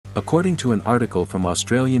According to an article from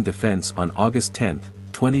Australian Defence on August 10,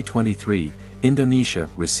 2023, Indonesia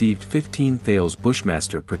received 15 Thales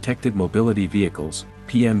Bushmaster Protected Mobility Vehicles,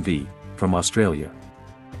 PMV, from Australia.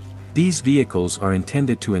 These vehicles are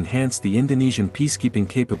intended to enhance the Indonesian peacekeeping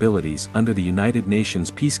capabilities under the United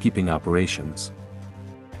Nations peacekeeping operations.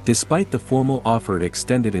 Despite the formal offer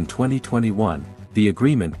extended in 2021, the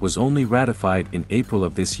agreement was only ratified in April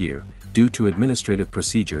of this year, due to administrative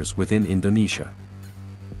procedures within Indonesia.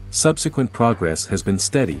 Subsequent progress has been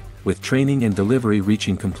steady, with training and delivery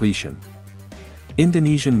reaching completion.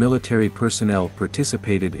 Indonesian military personnel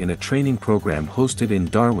participated in a training program hosted in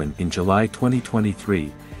Darwin in July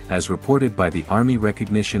 2023, as reported by the Army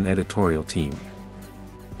Recognition editorial team.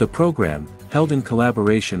 The program, held in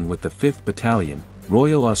collaboration with the 5th Battalion,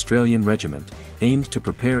 Royal Australian Regiment, aimed to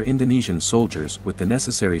prepare Indonesian soldiers with the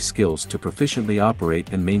necessary skills to proficiently operate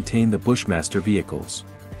and maintain the Bushmaster vehicles.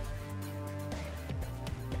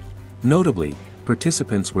 Notably,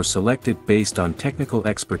 participants were selected based on technical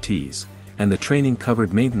expertise, and the training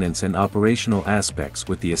covered maintenance and operational aspects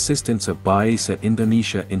with the assistance of Bahasa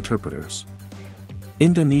Indonesia interpreters.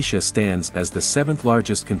 Indonesia stands as the 7th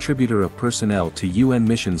largest contributor of personnel to UN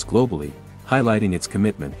missions globally, highlighting its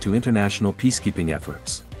commitment to international peacekeeping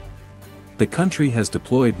efforts. The country has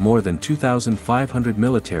deployed more than 2,500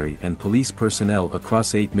 military and police personnel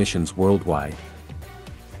across 8 missions worldwide.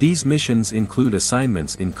 These missions include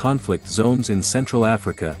assignments in conflict zones in Central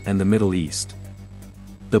Africa and the Middle East.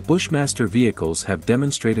 The Bushmaster vehicles have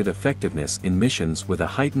demonstrated effectiveness in missions with a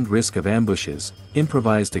heightened risk of ambushes,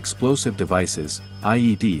 improvised explosive devices,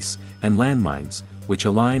 IEDs, and landmines, which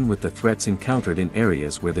align with the threats encountered in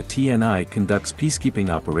areas where the TNI conducts peacekeeping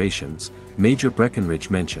operations, Major Breckenridge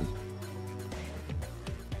mentioned.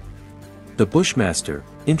 The Bushmaster,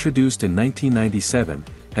 introduced in 1997,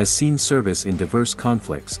 has seen service in diverse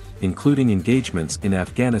conflicts, including engagements in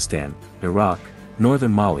Afghanistan, Iraq,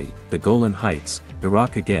 northern Mali, the Golan Heights,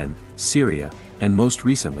 Iraq again, Syria, and most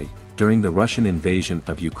recently, during the Russian invasion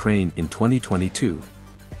of Ukraine in 2022.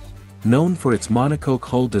 Known for its monocoque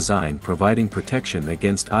hull design providing protection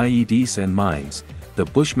against IEDs and mines, the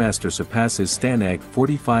Bushmaster surpasses STANAG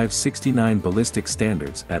 4569 ballistic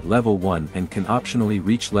standards at Level 1 and can optionally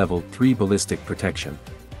reach Level 3 ballistic protection.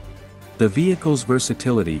 The vehicle's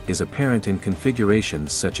versatility is apparent in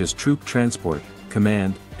configurations such as troop transport,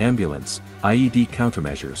 command, ambulance, IED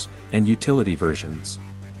countermeasures, and utility versions.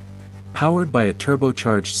 Powered by a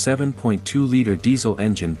turbocharged 7.2-liter diesel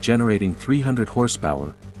engine generating 300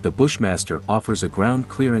 horsepower, the Bushmaster offers a ground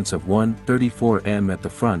clearance of 134 m at the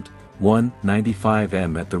front, 195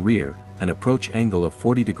 m at the rear, an approach angle of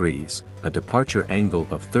 40 degrees, a departure angle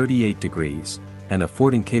of 38 degrees, and a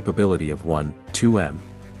fording capability of 12 m.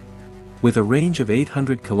 With a range of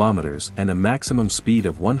 800 km and a maximum speed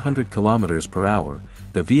of 100 km per hour,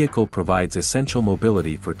 the vehicle provides essential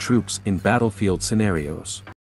mobility for troops in battlefield scenarios.